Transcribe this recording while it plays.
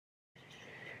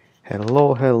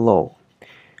Hello.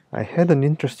 I had an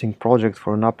interesting project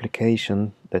for an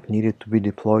application that needed to be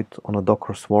deployed on a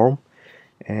Docker swarm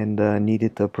and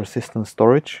needed a persistent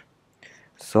storage.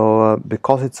 So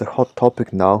because it's a hot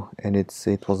topic now and it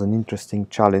was an interesting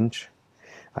challenge,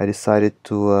 I decided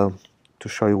to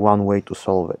show you one way to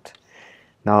solve it.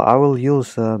 Now I will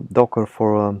use Docker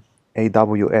for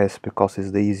AWS because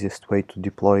it's the easiest way to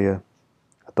deploy a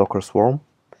Docker swarm.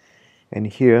 And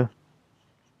here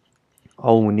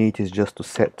all we need is just to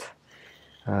set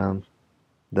the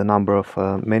number of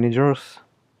managers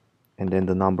and then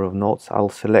the number of nodes. I'll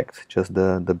select just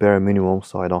the bare minimum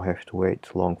so I don't have to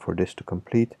wait long for this to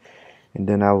complete, and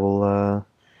then I will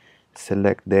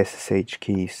select the SSH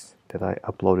keys that I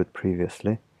uploaded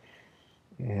previously,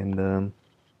 and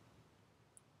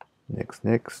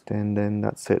next, and then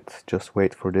that's it. Just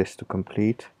wait for this to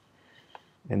complete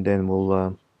and then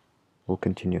we'll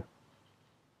continue.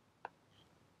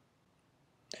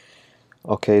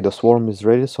 Okay, the swarm is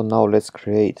ready, so now let's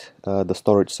create the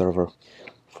storage server.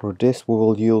 For this we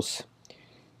will use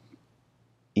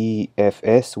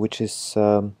NFS, which is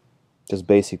just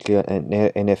basically an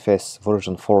NFS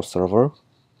version 4 server.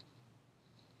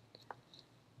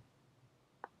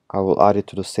 I will add it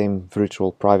to the same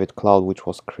virtual private cloud which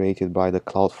was created by the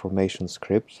CloudFormation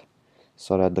script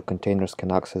so that the containers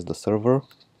can access the server.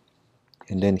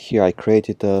 And then here I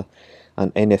created an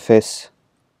NFS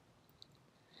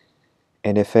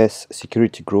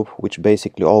security group which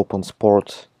basically opens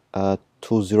port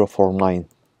 2049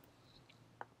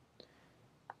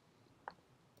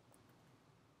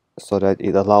 so that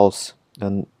it allows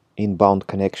an inbound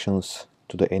connections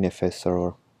to the NFS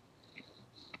server.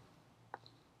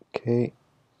 Okay.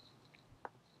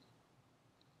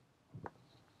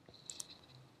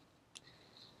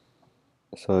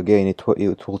 So again, it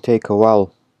will take a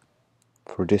while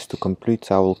for this to complete,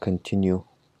 so I will continue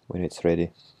when it's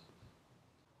ready.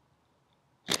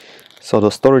 So the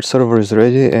storage server is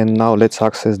ready, and now let's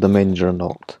access the manager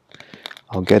node.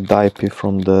 I'll get the IP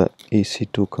from the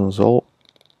EC2 console.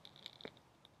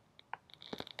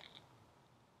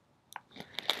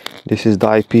 This is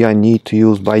the IP I need to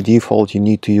use. By default, you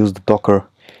need to use the Docker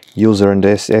user and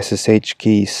the SSH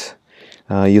keys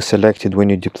you selected when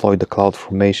you deployed the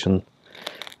CloudFormation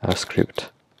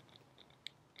script.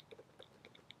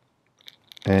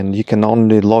 And you can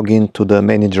only log into the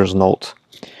manager's node.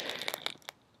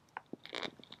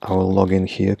 I will log in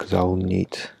here because I will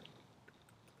need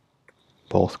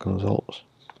both consoles.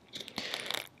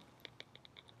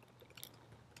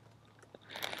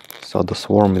 So the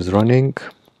swarm is running.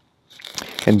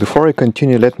 And before I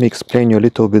continue, let me explain you a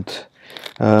little bit.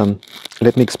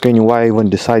 Let me explain you why I even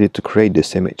decided to create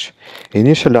this image.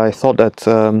 Initially, I thought that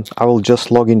I will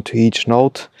just log into each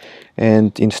node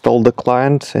and install the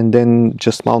client and then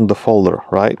just mount the folder,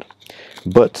 right?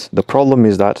 But the problem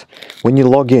is that when you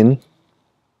log in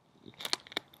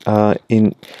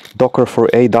Docker for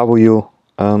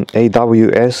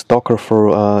AWS, Docker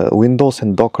for Windows,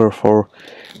 and Docker for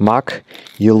Mac,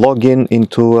 you log in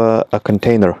into a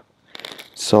container.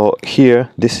 So here,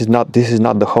 this is not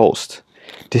the host.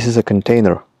 This is a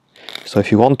container. So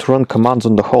if you want to run commands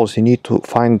on the host, you need to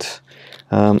find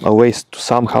a way to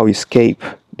somehow escape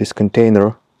this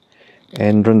container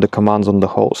and run the commands on the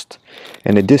host.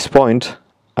 And at this point,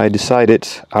 I decided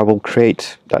I will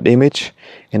create that image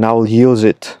and I will use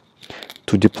it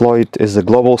to deploy it as a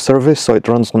global service, so it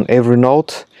runs on every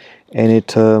node and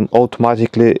it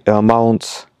automatically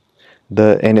mounts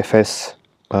the NFS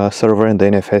server and the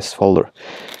NFS folder.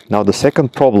 Now the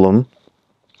second problem,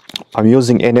 I'm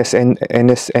using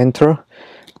NSEnter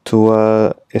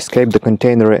to escape the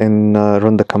container and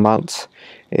run the commands.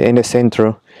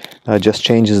 NSEnter just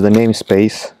changes the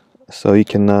namespace, so you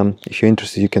can, if you're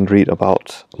interested, you can read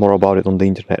more about it on the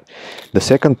internet. The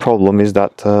second problem is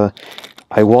that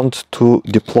I want to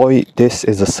deploy this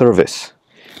as a service.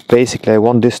 Basically, I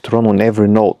want this to run on every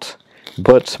node,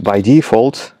 but by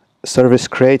default, service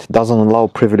create doesn't allow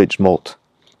privilege mode.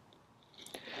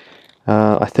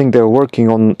 I think they're working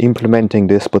on implementing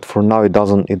this, but for now it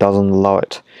doesn't allow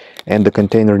it, and the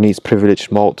container needs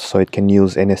privilege mode so it can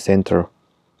use NSEnter.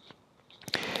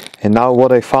 And now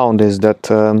what I found is that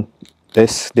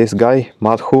this guy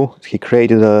Madhu, he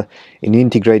created an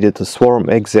integrated swarm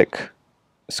exec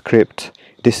script.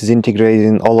 This is integrated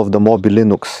in all of the Moby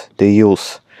Linux they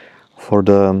use for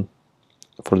the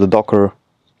Docker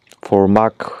for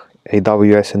Mac,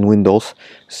 AWS, and Windows.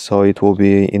 So it will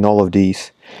be in all of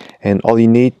these. And all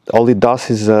it does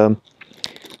is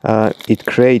it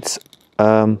creates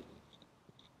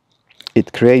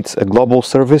it creates a global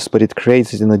service, but it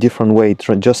creates it in a different way. It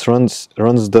just runs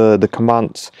the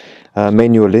commands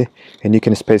manually, and you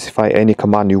can specify any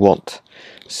command you want.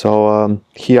 So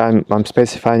here I'm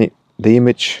specifying the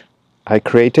image I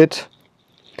created,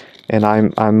 and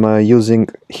I'm using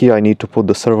here. I need to put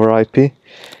the server IP,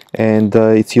 and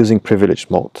it's using privileged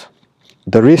mode.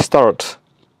 The restart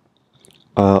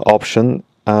option,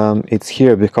 it's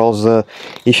here because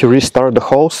if you restart the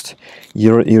host,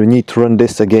 you need to run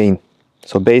this again.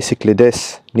 So basically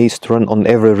this needs to run on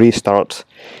every restart.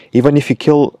 Even if you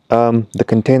kill the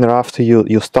container after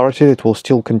you started, it will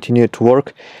still continue to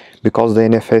work because the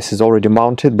NFS is already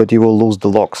mounted, but you will lose the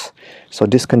logs. So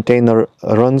this container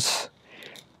runs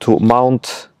to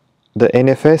mount the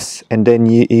NFS, and then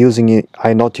using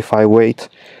iNotify wait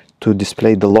to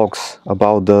display the logs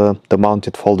about the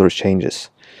mounted folder changes.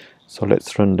 So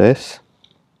let's run this.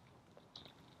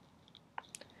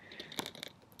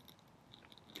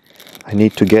 I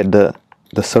need to get the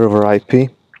server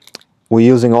IP. We're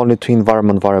using only two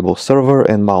environment variables, server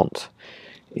and mount.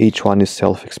 Each one is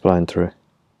self-explanatory.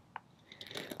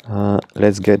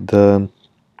 Let's get the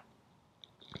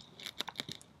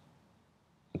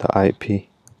IP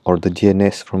or the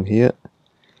DNS from here.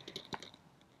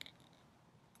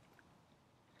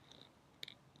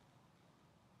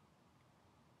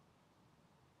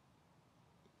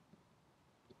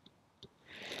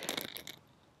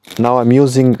 Now I'm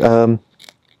using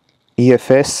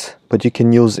EFS, but you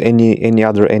can use any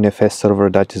other NFS server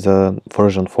that is a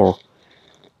version 4.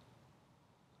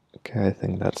 Okay, I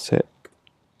think that's it.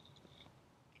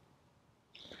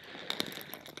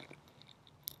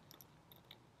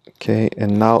 Okay,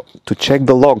 and now to check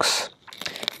the logs.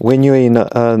 When you're in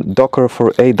Docker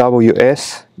for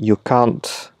AWS, you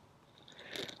can't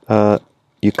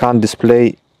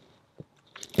display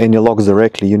any logs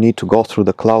directly. You need to go through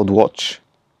the CloudWatch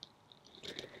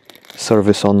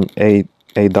service on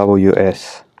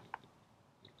AWS.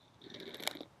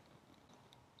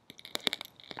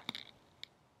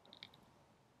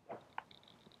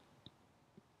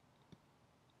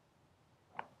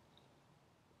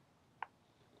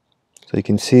 So you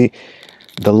can see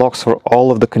the logs for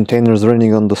all of the containers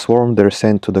running on the swarm, they're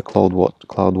sent to the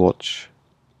CloudWatch.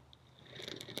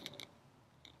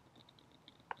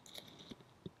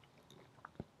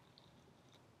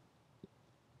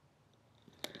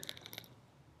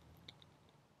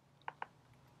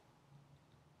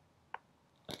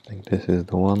 I think this is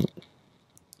the one.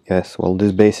 Yes, well,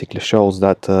 this basically shows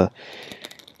that the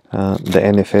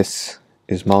NFS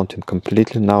is mounted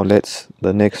completely. Now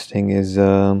the next thing is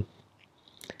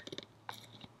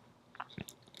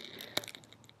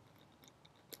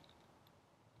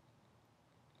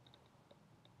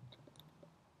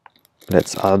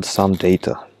let's add some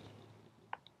data.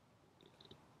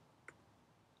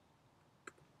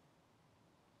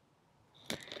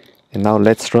 And now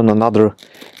let's run another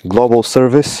global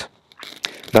service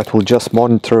that will just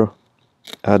monitor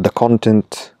the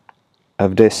content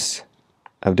of this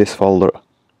folder,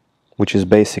 which is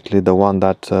basically the one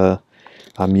that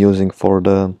I'm using for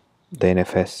the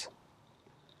NFS.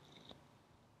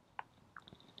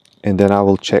 And then I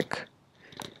will check.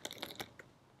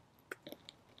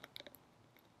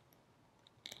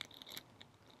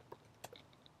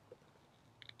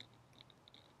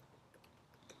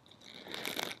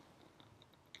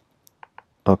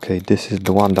 Okay, this is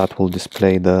the one that will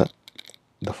display the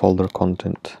folder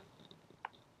content.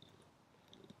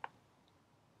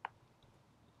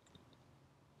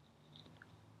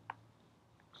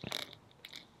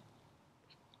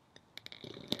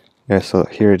 Yeah, so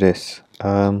here it is.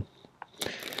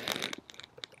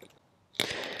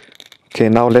 Okay,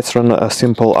 now let's run a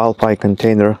simple alpy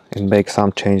container and make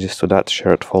some changes to that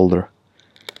shared folder.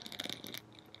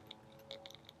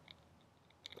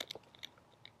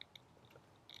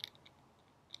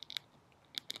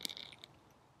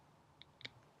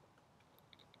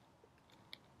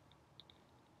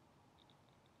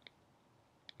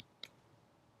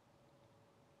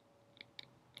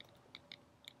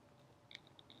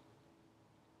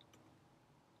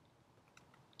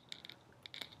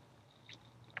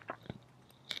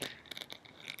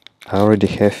 I already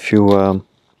have few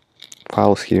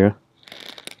files here,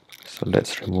 so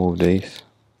let's remove these.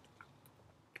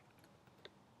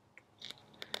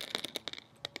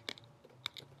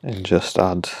 And just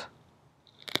add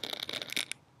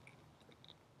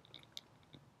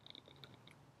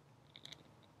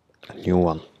a new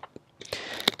one.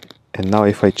 And now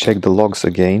if I check the logs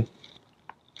again,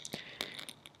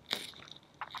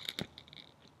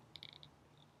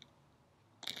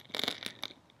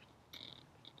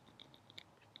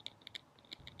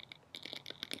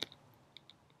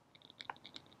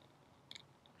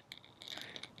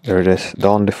 There it is. The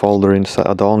only folder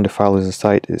inside, the only file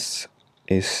inside is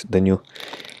the new.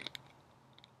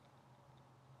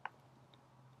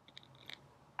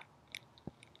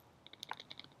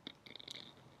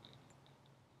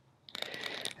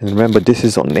 And remember, this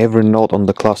is on every node on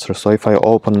the cluster, so if I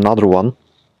open another one,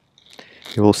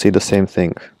 you will see the same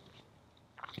thing.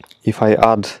 If I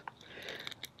add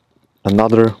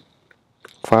another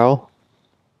file,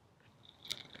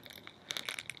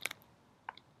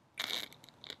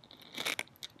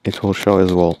 it will show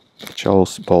as well. It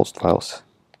shows both files.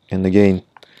 And again,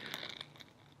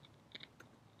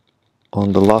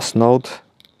 on the last node,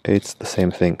 it's the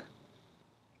same thing.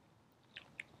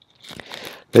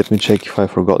 Let me check if I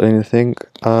forgot anything.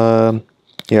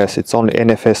 Yes, it's only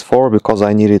NFS 4 because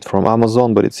I need it from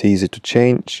Amazon, but it's easy to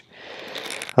change.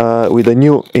 With the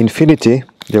new Infinity,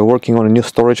 they're working on a new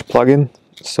storage plugin,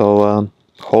 so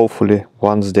hopefully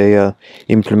once they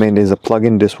implement it as a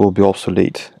plugin, this will be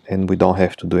obsolete and we don't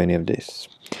have to do any of this.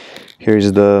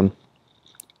 Here's the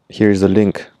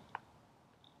link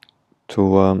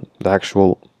to the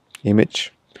actual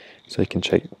image, so you can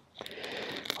check it.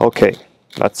 Okay,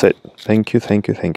 that's it. Thank you.